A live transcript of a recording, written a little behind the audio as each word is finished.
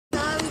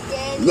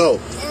No.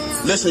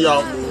 Listen,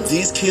 y'all.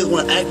 These kids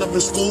want to act up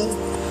in school,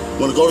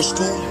 want to go to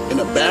school and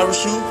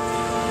embarrass you,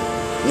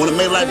 want to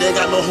make like they ain't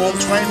got no home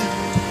training.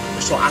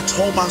 So I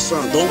told my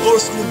son, don't go to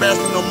school and embarrass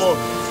me no more.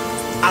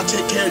 I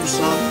take care of you,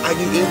 son. I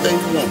give you anything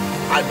you want.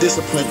 I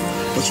discipline you.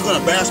 But you're going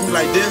to embarrass me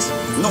like this?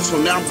 No,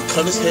 so now I'm going to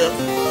cut his hair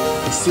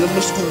and send him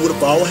to school with a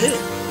bald head.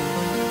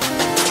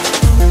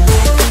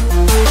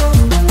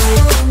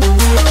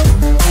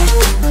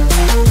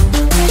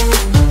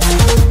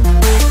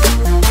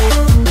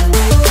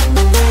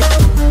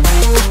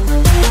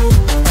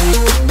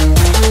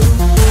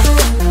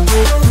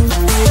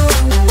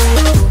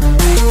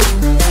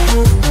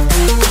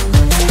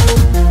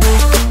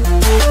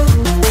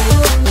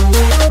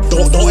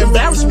 Don't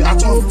embarrass me. I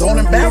told him, don't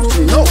embarrass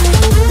me, no.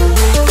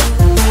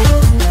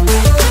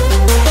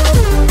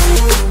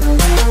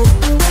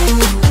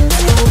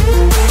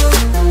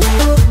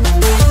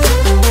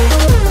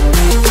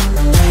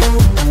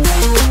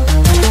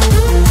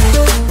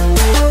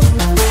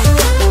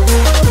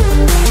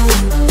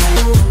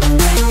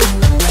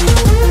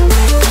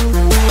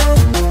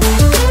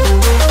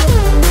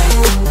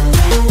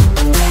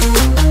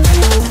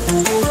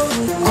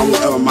 I will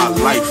ever in my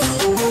life,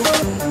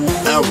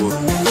 ever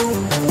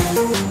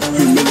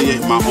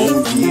humiliate my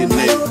own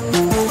DNA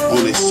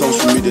on a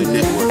social media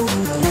network.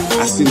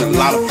 I seen a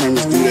lot of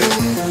parents do that,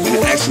 and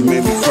it actually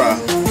made me cry.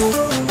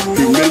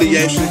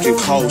 Humiliation can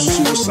cause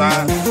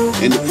suicide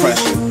and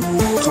depression.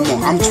 Come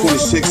on, I'm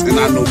 26 and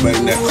I know better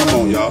than that.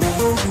 Come on, y'all.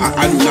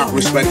 I do not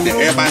respect that.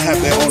 Everybody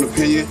have their own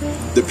opinion.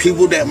 The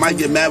people that might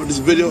get mad with this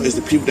video is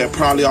the people that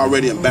probably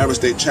already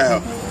embarrassed their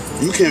child.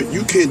 You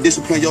can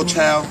discipline your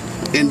child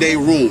in their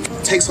room.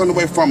 Take something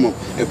away from them.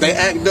 If they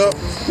act up,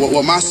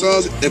 well, my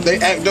sons, if they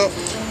act up,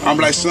 I'm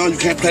like, son, you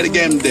can't play the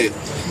game today.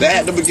 They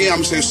act up again, I'm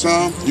gonna say,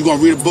 son, you're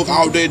gonna read a book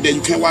all day today.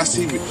 You can't watch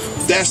TV.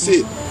 That's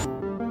it.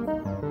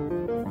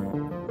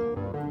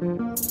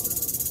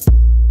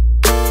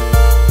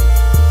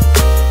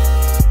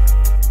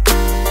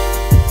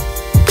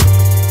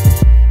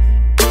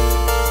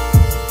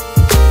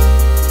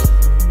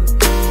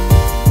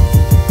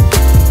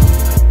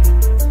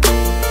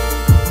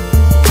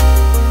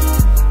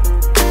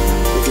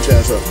 Get your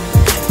ass up.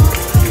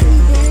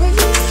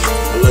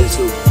 I love you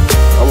too.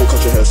 I won't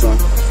cut your hair, son.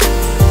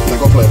 Now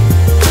go play.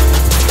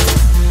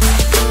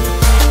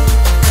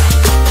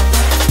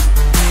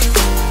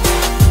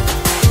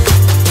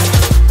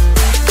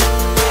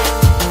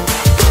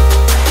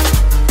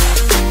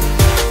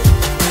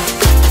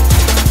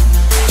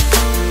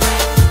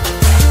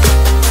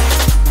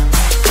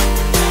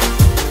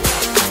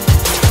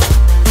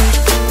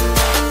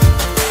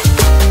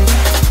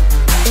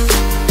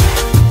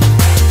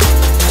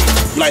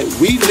 Like,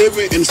 we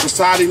living in a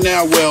society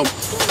now where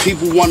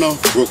people want to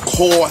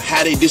record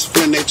how they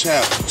discipline their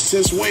child.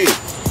 Since when?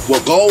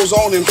 What goes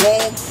on in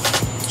home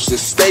should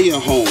stay in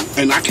home.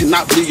 And I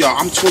cannot believe y'all,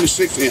 I'm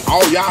 26 and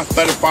all y'all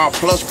 35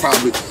 plus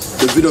probably,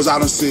 the videos I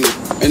done seen.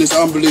 And it's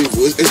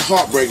unbelievable. It's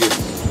heartbreaking.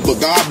 But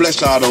God bless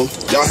y'all though.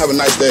 Y'all have a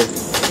nice day.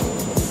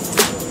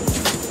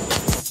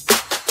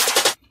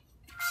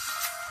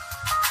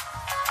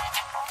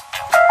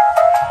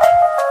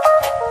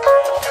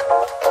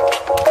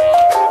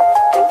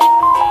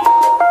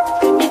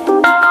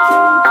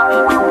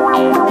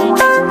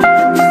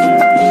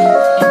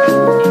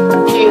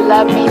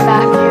 Love me,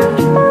 Matthew?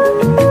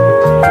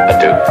 I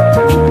do.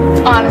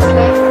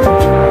 Honestly?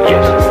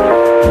 Yes.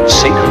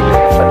 Secretly,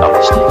 but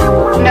honestly.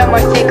 No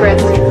more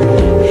secrets.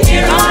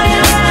 Here I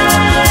am.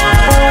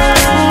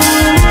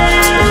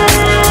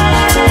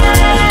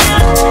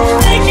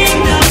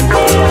 Thinking of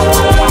you.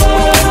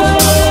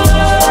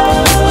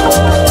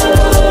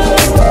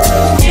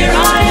 Here I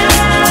am.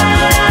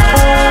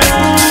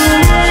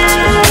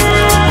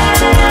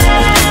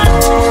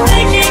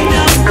 Thinking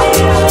of you.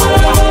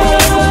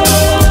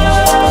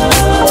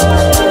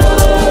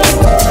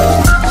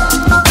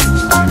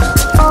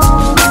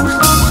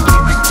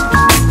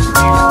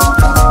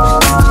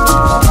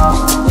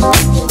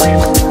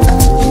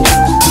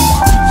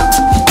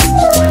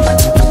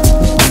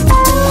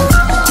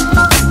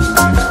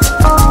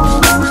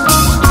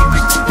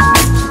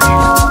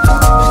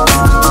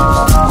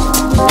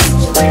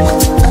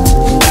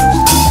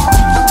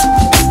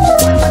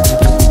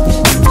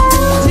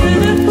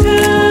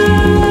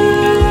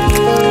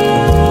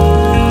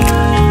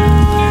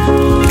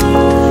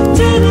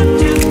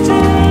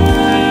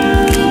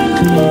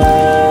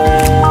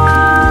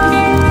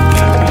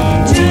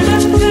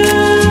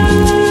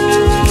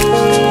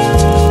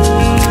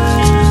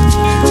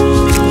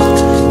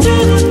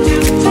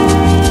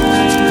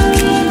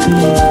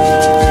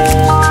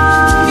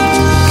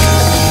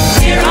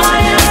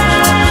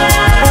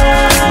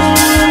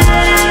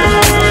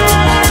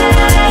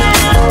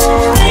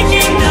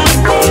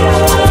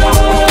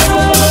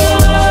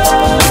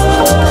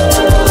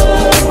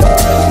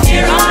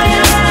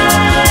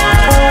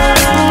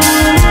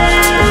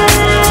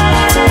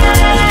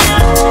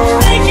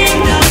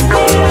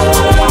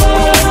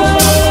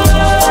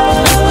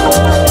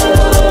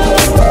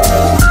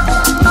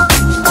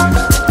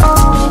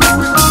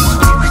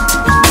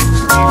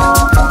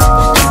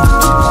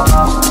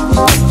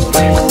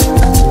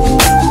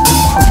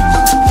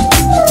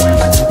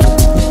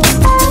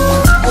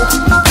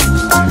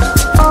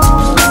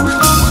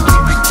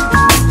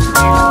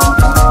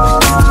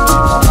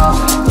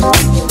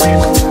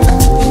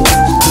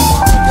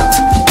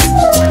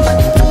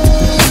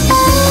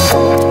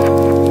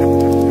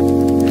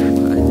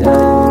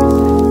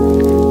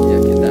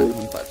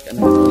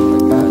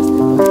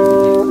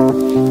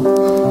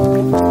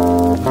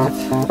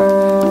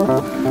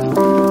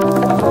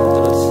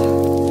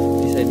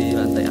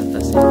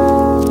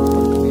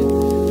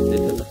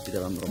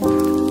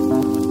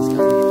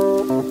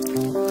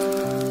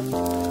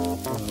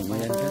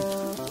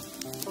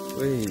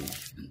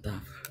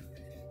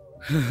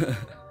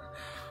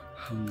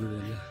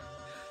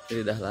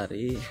 sudah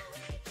lari,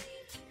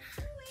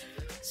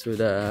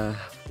 sudah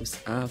push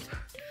up,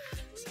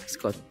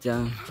 squat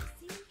jump,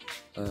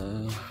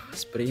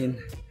 sprint,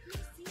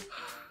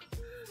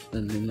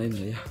 dan lain-lain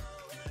lah ya.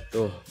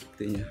 Tuh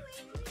buktinya.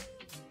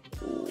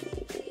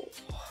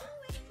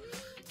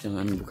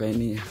 Jangan buka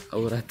ini ya,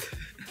 aurat.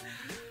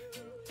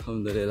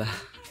 Alhamdulillah,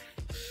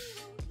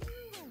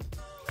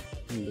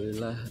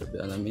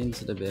 Rabbil Alamin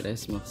sudah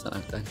beres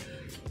melaksanakan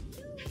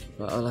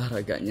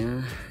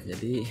olahraganya.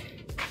 Jadi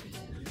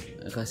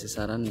kasih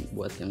saran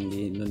buat yang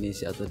di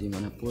Indonesia atau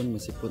dimanapun,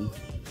 meskipun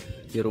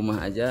di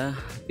rumah aja,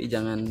 tapi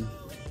jangan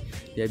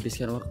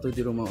dihabiskan waktu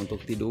di rumah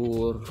untuk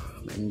tidur,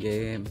 main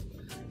game,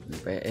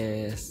 main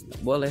PS.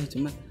 Boleh,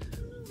 cuma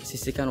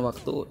sisihkan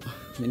waktu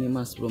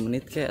minimal 10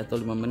 menit kayak, atau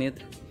 5 menit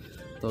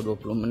atau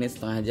 20 menit,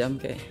 setengah jam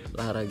kayak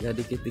olahraga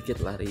dikit-dikit,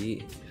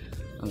 lari,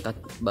 angkat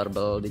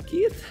barbel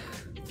dikit.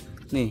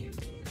 Nih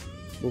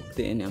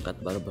bukti ini angkat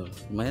barbel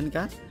lumayan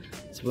kan,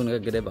 meskipun gak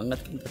gede banget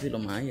kan, tapi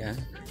lumayan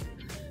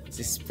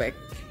sispek,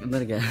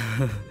 bener gak?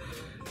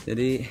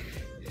 Jadi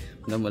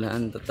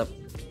mudah-mudahan tetap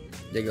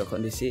jaga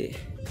kondisi,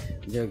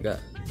 jaga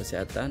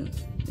kesehatan,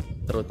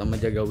 terutama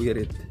jaga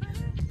wirid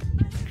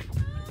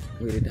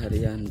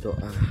harian,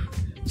 doa,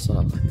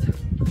 sholawat,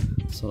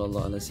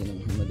 sallallahu alaihi wasallam,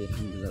 Muhammadin,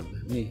 alhamdulillah.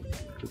 Nih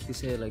bukti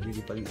saya lagi di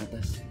paling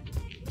atas.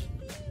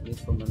 Lihat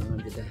pemandangan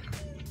jeda.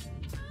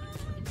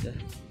 Ya,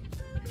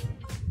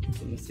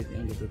 itu masjid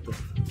yang ditutup.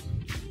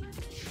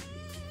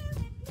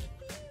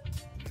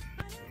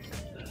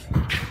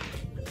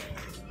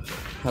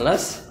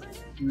 Halas?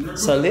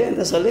 Salih,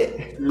 ente salih?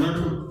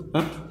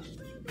 Hah?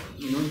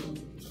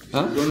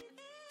 Hah?